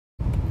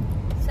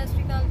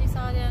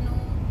ਸਾਰਿਆਂ ਨੂੰ।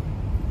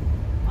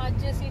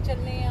 ਅੱਜ ਅਸੀਂ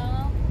ਚੱਲੇ ਆ,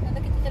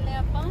 ਕਹਿੰਦਾ ਕਿੱਥੇ ਚੱਲੇ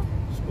ਆਪਾਂ?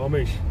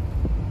 ਸਕੋਮਿਸ਼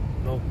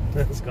ਨੋ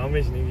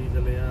ਸਕੋਮਿਸ਼ ਨਹੀਂ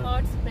ਚੱਲੇ ਆ,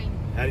 hot spring,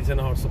 Harrison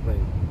hot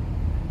spring,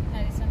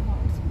 Harrison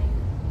hot spring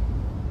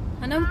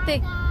ਹਨਾ ਉੱਤੇ।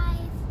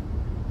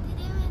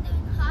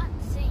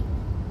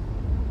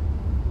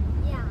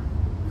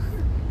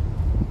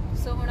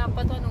 ਸੋ ਹੁਣ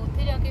ਆਪਾਂ ਤੁਹਾਨੂੰ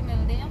ਉੱਥੇ ਜਾ ਕੇ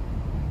ਮਿਲਦੇ ਆ।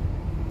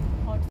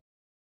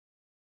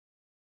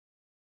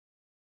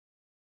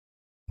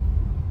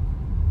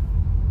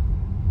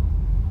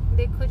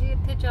 ਦੇਖੋ ਜੀ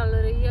ਇੱਥੇ ਚੱਲ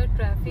ਰਹੀ ਹੈ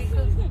ਟ੍ਰੈਫਿਕ।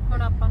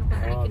 ਹੁਣ ਆਪਾਂ ਨੂੰ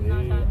ਪਤਾ ਨਹੀਂ ਕਿੰਨਾ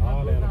ਟਾਈਮ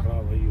ਲੱਗੂਗਾ।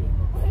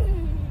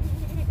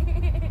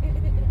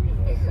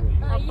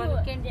 ਆਪਾਂ ਨੂੰ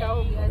ਘੰਟਾ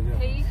ਹੋ ਗਿਆ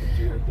ਇੱਥੇ ਹੀ,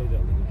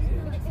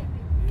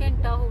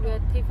 ਘੰਟਾ ਹੋ ਗਿਆ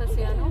ਇੱਥੇ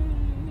ਫਸਿਆ ਨੂੰ।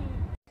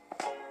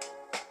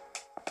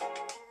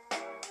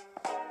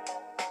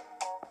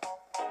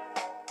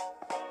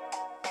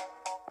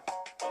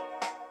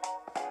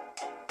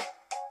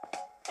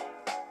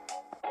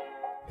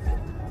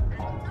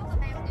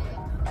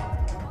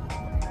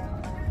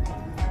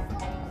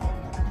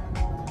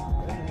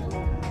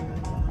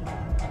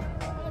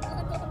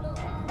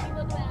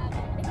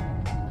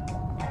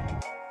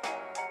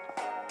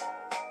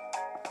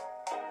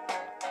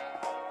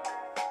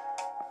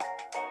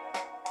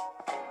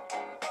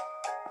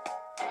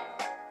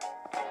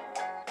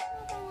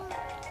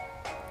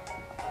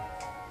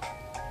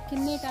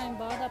 किन्ने टाइम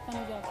बाद अपन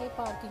जाके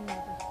पार्किंग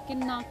मिली,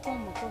 किन्ना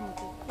घूम घूम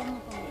के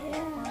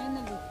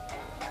finally.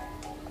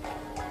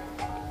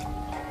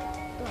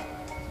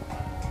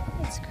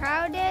 It's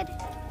crowded,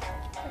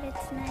 but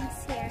it's nice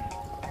here.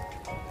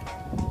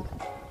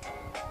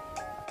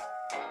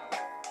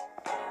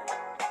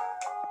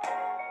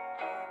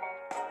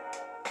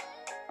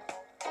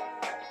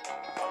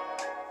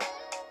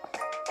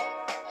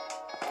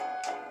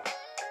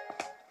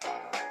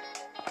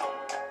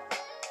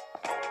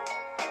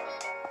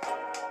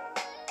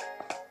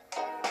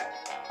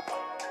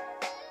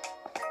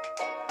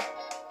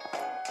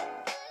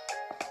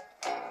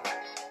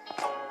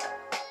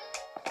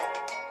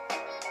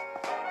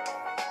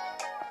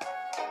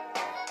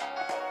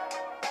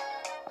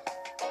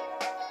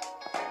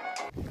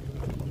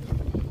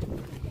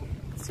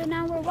 So now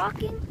we're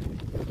walking.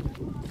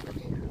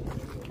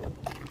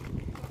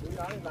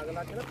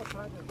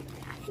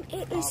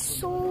 It is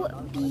so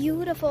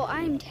beautiful,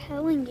 I'm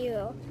telling you.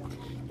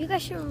 You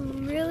guys should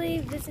really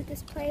visit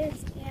this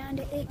place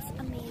and it's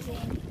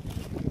amazing.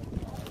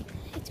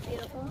 It's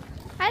beautiful.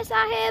 Hi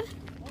Sahib.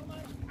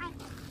 Hi.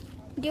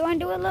 Do you want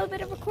to do a little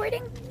bit of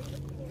recording?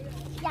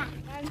 Yeah.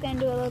 I'm going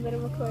to do a little bit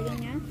of recording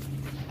now.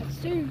 Let's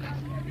do.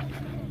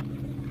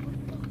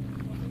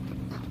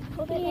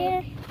 Over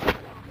here.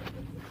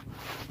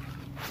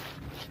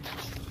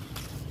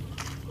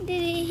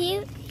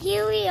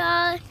 Here we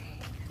are.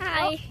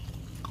 Hi.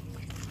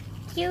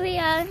 Here we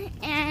are,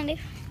 and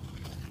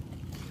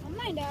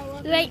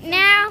right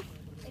now,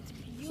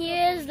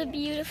 here's the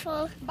beautiful.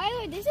 By the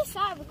way, this is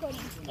Sahib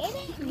recording, isn't it?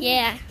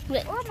 Yeah.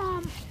 Or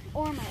mom,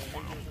 or my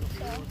dad.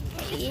 So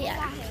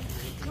yeah.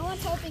 No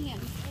one's helping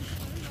him.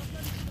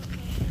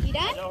 You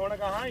done?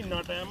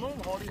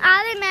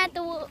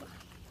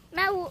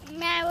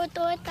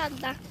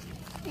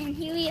 And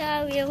here we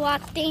are. We're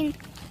walking.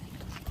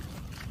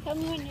 Tell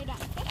me when you're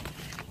done, okay?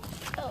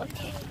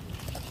 Okay.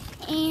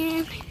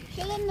 And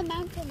show them the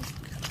mountain.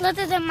 Look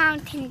at the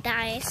mountain,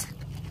 guys.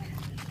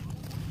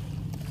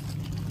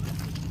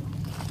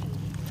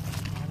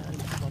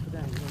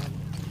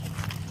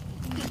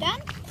 You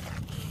done?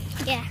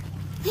 Yeah.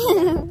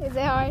 Is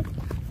it hard?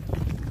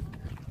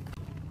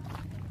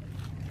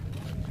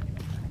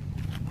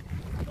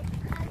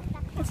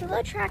 It's a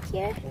little track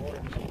here.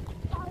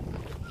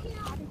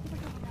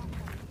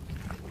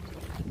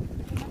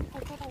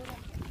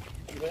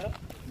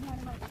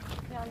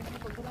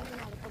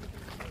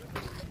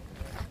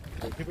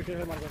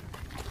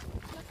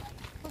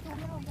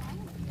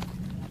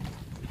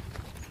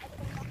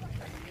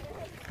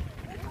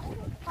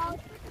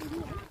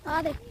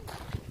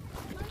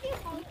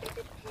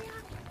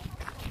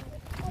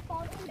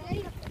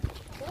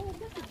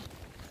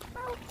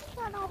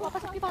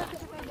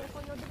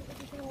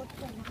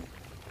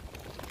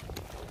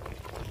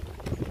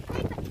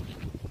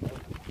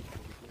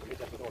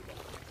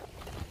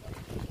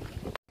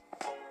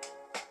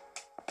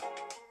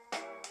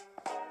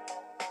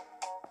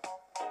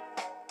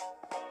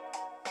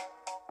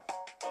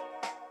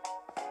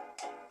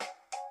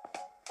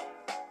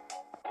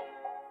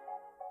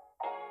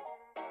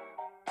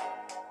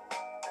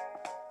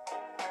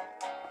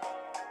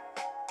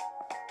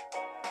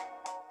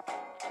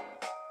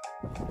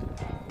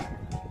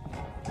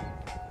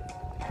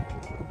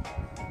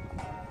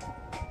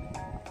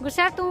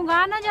 गुस्सा तू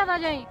गा ना ज्यादा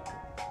जाई।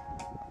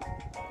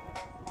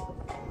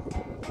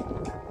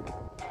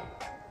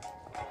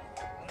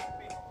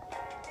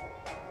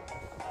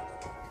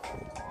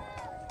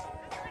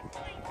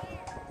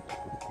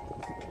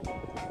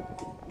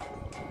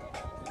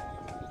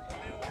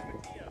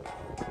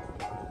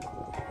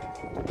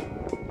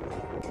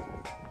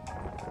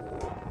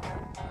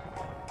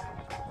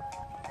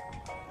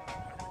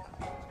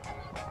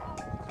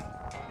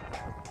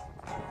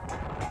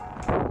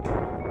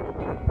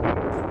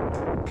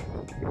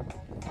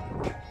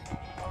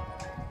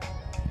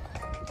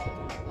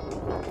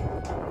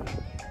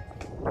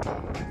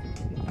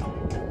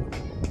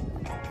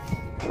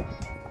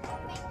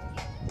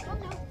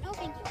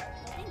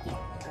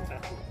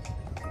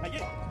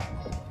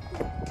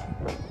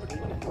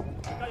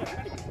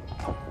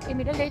 ਇਹ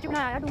middle ਡੇ ਚ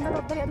ਬਣਾਇਆ ਡੂੰਗਾ ਤਾਂ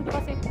ਉੱਧਰ ਆ ਦੂਜੇ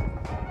ਪਾਸੇ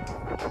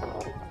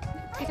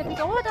ਕਿਸੇ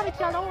ਤਰੀਕੇ ਉਹ ਤਾਂ ਵਿੱਚ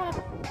ਚੱਲਦਾ ਉਹ ਵਾਲਾ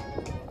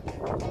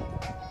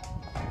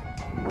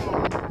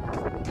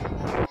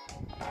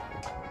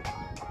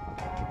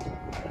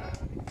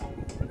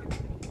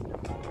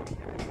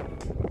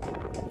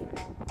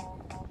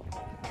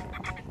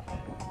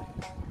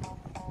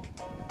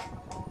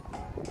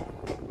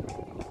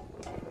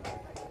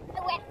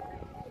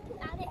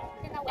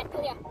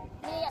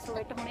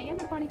ਸਵੈਟ ਹੋਣੇ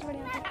ਆ ਪਾਣੀ ਚ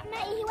ਵੜਿਆ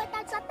मैं यही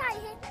बता सकता है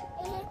ये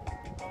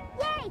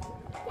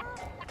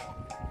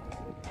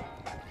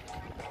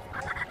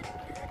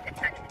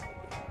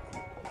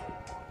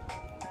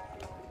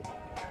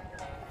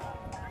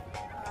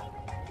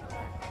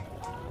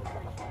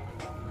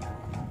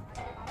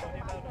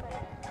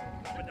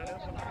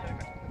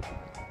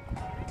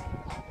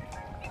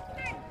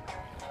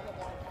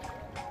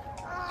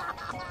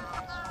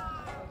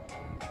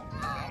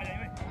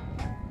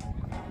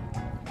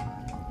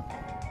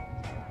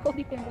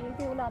ਉਹਦੀ ਪਿੰਡ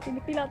ਤੇ ਉਹ ਲਾਤੀ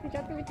ਮਿੱਟੀ ਲਾਤੀ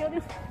ਚੱਕ ਵਿੱਚ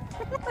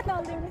ਉਹਦੇ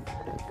ਨਾਲ ਦੇ ਉਹਨੇ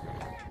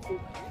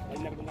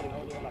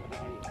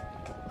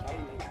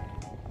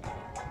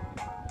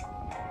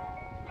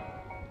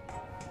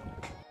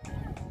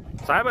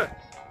ਸਾਹਿਬ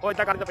ਉਹ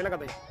ਇੱਦਾਂ ਕਰਦੇ ਪਹਿਲਾਂ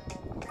ਕਰਦੇ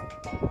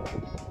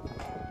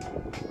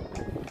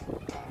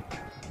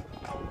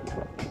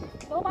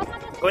ਉਹ ਬਾਤ ਨਾ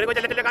ਕੋਈ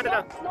ਚੱਲੇ ਚੱਲੇ ਕਰ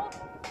ਦੇਣਾ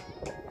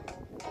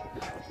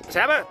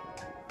ਸਾਹਿਬ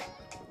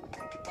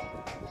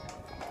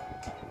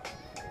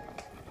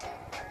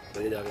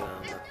ਤੇ ਜਾ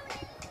ਕੇ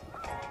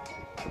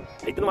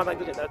ਇਧਰ ਮਾਤਾ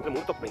ਇੱਧਰ ਜਾਂਦਾ ਇੱਧਰ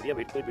ਮੂੰਹ ਧੁੱਪ ਪੈਂਦੀ ਆ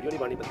ਵੀਡੀਓ ਨਹੀਂ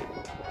ਬਾਣੀ ਬੰਦੇ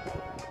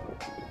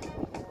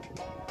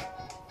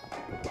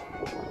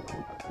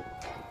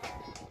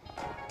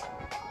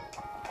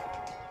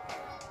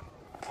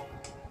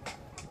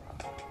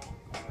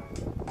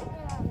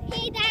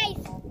Hey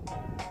guys,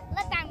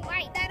 look I'm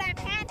white that I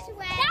passed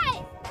away.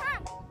 Guys,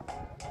 come.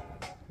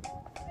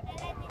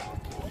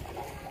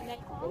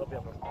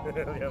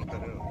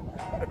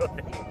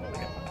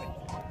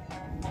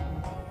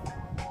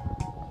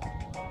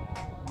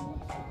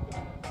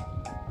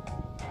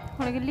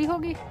 ਹੁਣ ਗਿੱਲੀ ਹੋ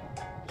ਗਈ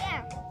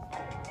Yeah.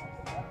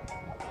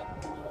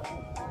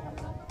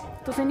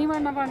 ਤੁਸੀਂ ਨਹੀਂ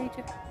ਵੜਨਾ ਪਾਣੀ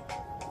ਚ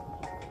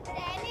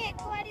Daddy,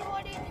 एक बारी हो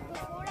रही थी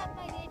before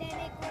ਆਪਾਂ ਗਏ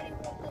Daddy एक बारी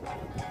हो तो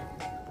बनना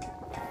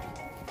है.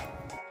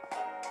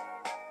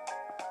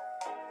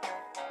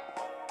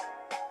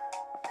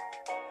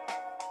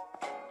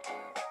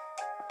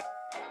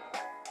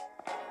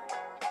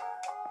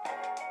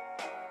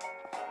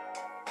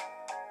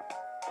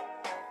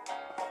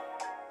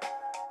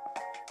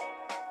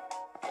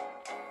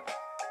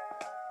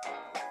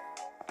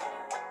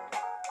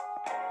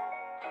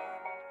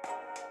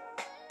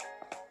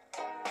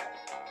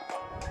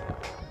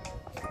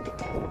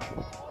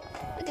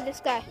 Look at this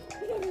guy.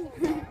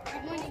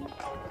 Good morning.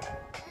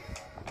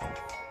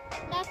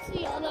 That's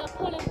the other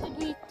part of the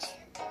beach.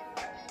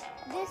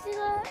 This is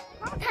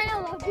not kind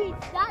of a beach.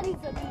 That is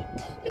a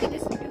beach. Look at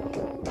this dude.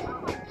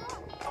 Oh my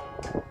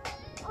god.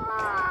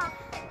 Ah.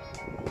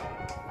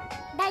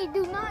 They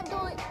do not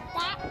do it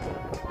that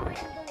far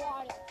in the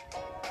water.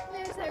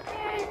 There's our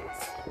parents.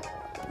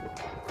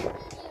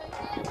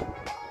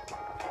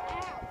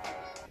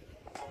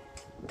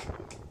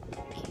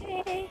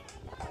 Okay.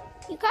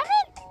 You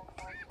coming?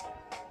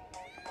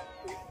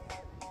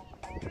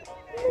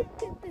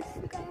 Look at this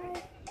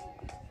guy.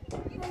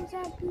 How's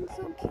that being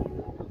so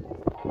cute?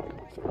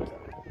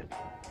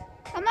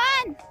 Come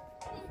on!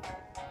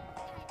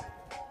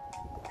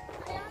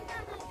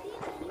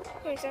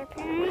 Here's our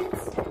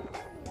parents.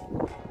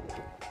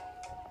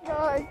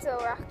 Oh, it's so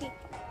rocky.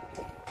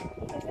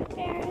 Here's our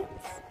parents.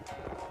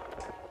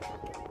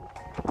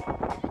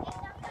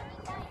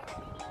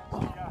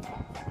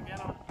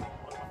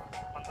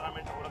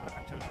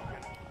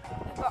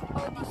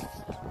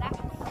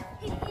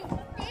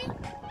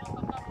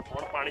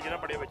 ਹੁਣ ਪਾਣੀ ਜਿਹੜਾ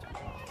ਬੜੇ ਵਿੱਚ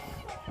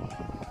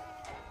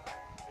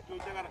ਤੂੰ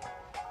ਇੱਥੇ ਕਰ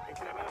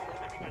ਇੱਥੇ ਨਾ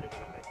ਮੋਟੇ ਵੀ ਕਾਜੂ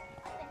ਕਰਦੇ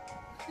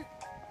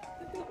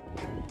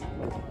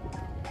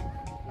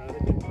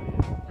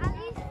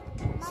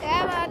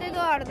Sam, hadi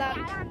doğru.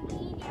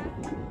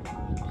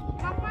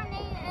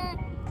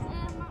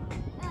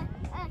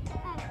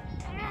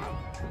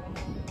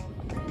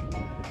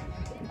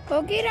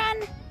 Kokiran.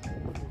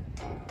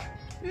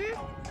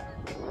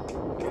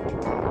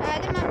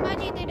 Hadi mama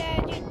ji de rahe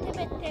ithe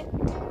baiਠੇ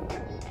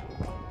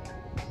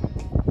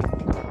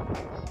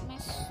मैं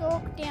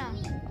soaked yeah.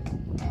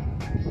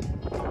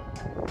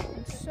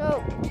 I'm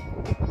soaked.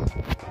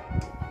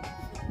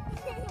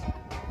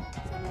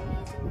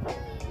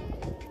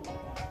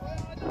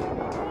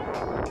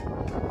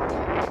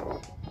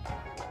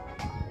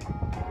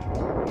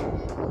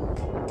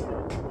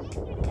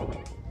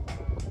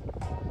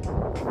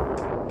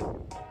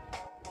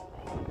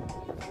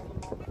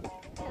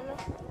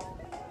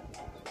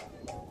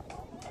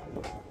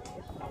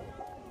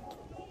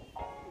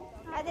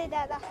 Hadi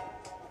dada.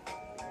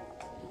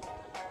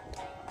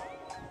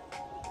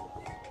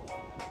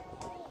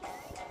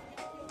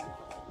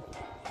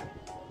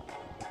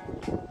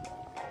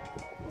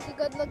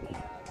 good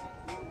looking.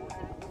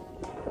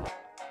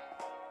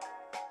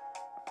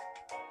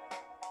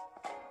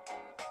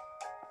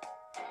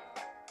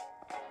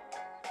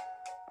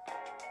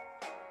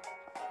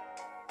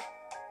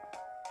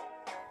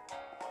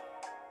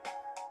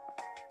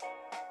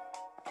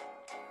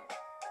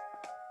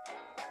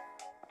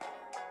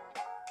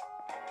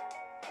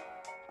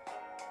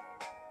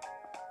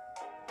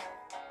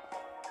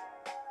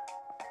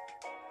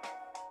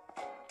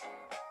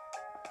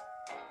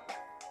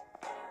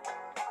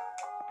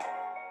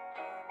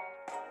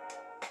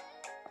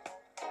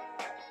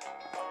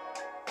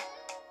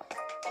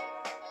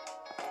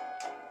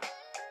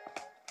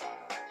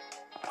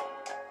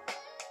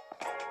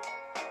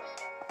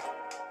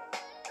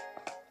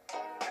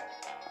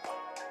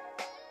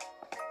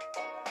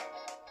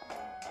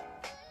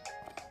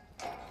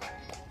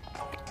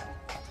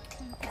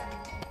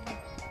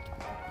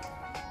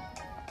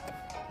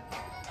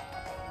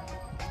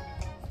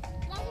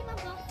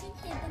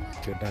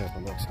 ਖੇਡਾਂ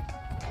ਆਪਾਂ ਬਸ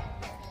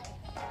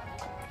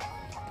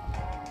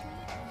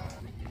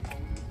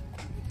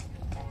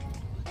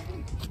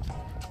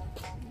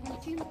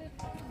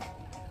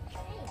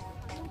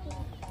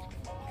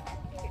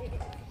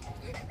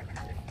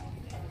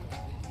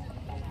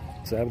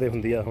ਸਾਹਿਬ ਦੇ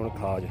ਹੁੰਦੀ ਆ ਹੁਣ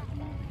ਖਾਜ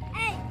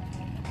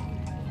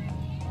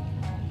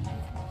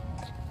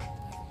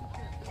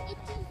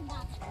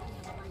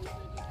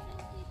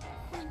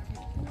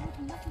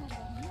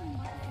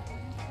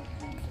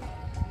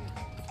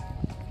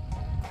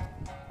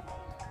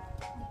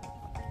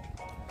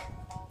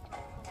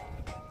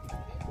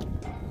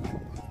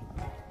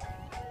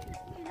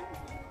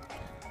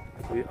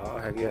ਕੋਈ ਆ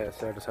ਹੈਗੇ ਆ ਇਸ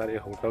ਸਾਈਡ ਸਾਰੇ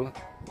ਹੋਟਲ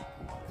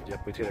ਜੇ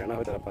ਆਪਾਂ ਇੱਥੇ ਰਹਿਣਾ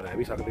ਹੋਵੇ ਤਾਂ ਆਪਾਂ ਰਹਿ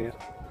ਵੀ ਸਕਦੇ ਹਾਂ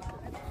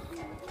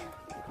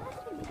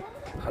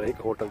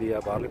ਹਰੇਕ ਹੋਟਲ ਦੀ ਆ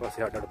ਬਾਹਰਲੇ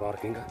ਪਾਸੇ ਅੱਡ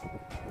ਪਾਰਕਿੰਗ ਆ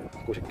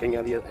ਕੁਛ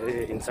ਕਈਆਂ ਦੀ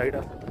ਇਹ ਇਨਸਾਈਡ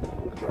ਆ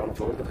ਗਰਾਊਂਡ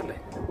ਫਲੋਰ ਦੇ ਥੱਲੇ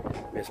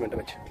ਬੇਸਮੈਂਟ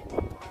ਵਿੱਚ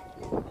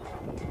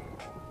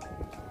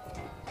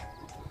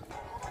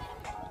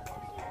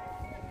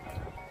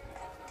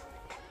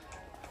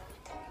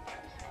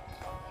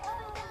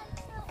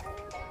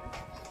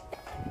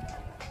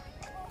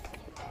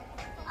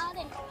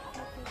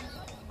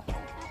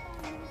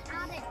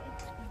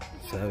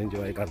सब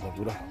इंजॉय करता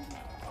पूरा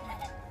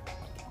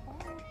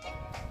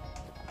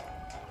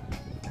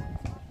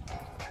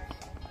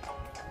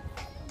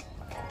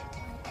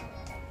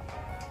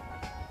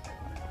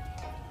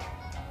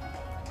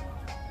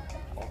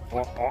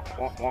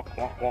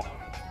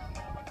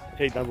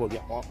इदा बोल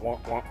दिया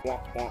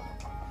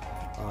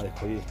आ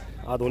देखो जी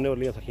आ दोनों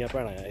वालियां सखियां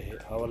भैन आ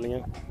आ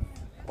वालियां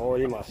और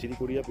ये मासी की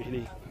कुड़ी है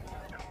पिछली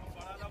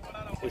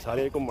ये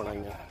सारे घूमन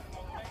आई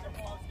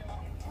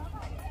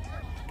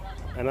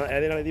ਇਹਨਾਂ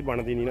ਇਹਦੇ ਨਾਲ ਇਹਦੀ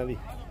ਬਣਦੀ ਨਹੀਂ ਇਹਨਾਂ ਦੀ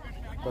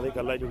ਕਦੇ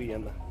ਇਕੱਲਾ ਜੁੜੀ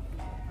ਜਾਂਦਾ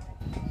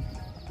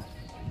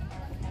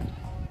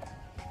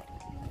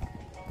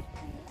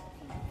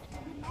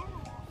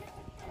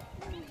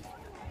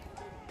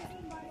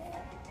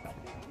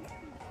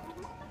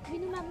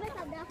ਮੈਨੂੰ ਮੰਮਾ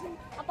ਸਾਡਾ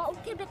ਆਪਾਂ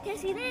ਉੱਥੇ ਬੈਠੇ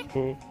ਸੀ ਨੇ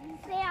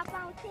ਤੇ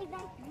ਆਪਾਂ ਉੱਥੇ ਇਦਾਂ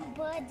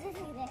ਬਰਡਸ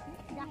ਸੀ ਨੇ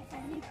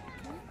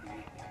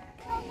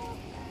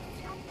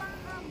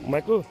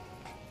ਮਾਈਕੋ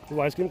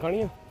ਤੂੰ ਆਈਸਕ੍ਰੀਮ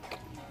ਖਾਣੀ ਹੈ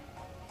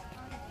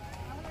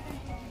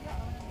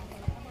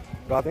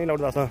ਕਾਹਤੇ ਨਹੀਂ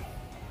ਅਲਾਉਡ ਦੱਸਾਂ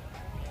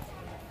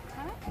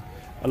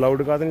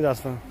ਅਲਾਉਡ ਕਾਹਤੇ ਨਹੀਂ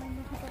ਦੱਸਦਾ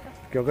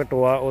ਕਿਉਂਕਿ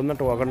ਟੋਆ ਉਹਦੇ ਨਾਲ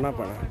ਟੋਆ ਕੱਢਣਾ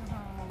ਪੈਣਾ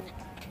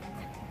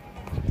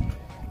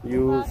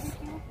ਯੂਜ਼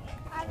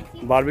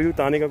ਬਾਰਬੀਕਿਊ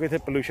ਤਾਂ ਨਹੀਂ ਕਿਉਂਕਿ ਇੱਥੇ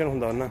ਪੋਲਿਊਸ਼ਨ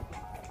ਹੁੰਦਾ ਉਹਨਾਂ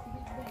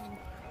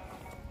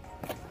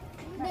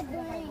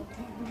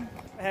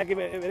ਹੈ ਕਿ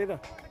ਮੇਰੇ ਦਾ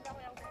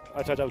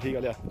ਅੱਛਾ ਚੱਲ ਠੀਕ ਆ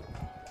ਲਿਆ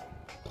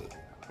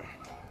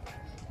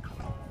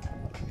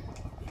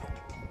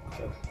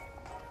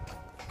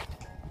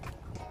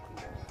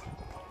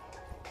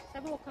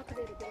ਸਭ ਔਖਾ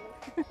ਖੜੇ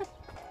ਰਹੇ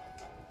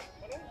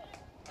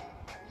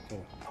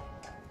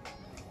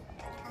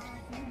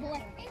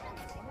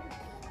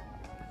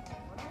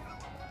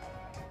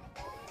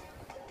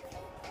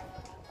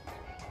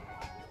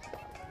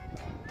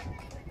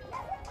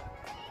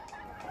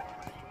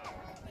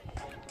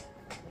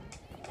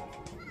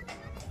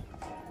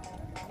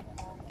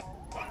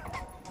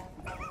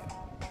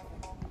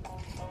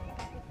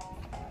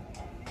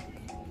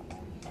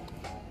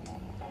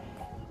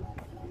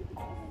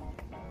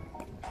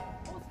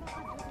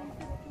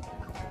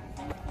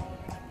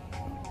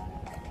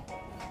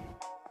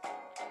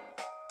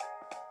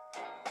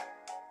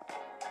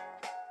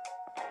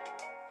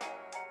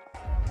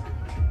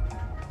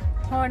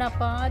ਹੁਣ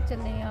ਆਪਾਂ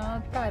ਚੱਲੇ ਆ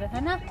ਘਰ ਹੈ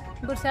ਨਾ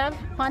ਗੁਰਸਾਹਿਬ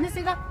ਫਨ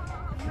ਸੀਗਾ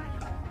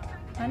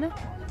ਹੈ ਨਾ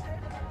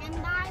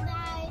ਬਾਏ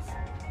ਬਾਏ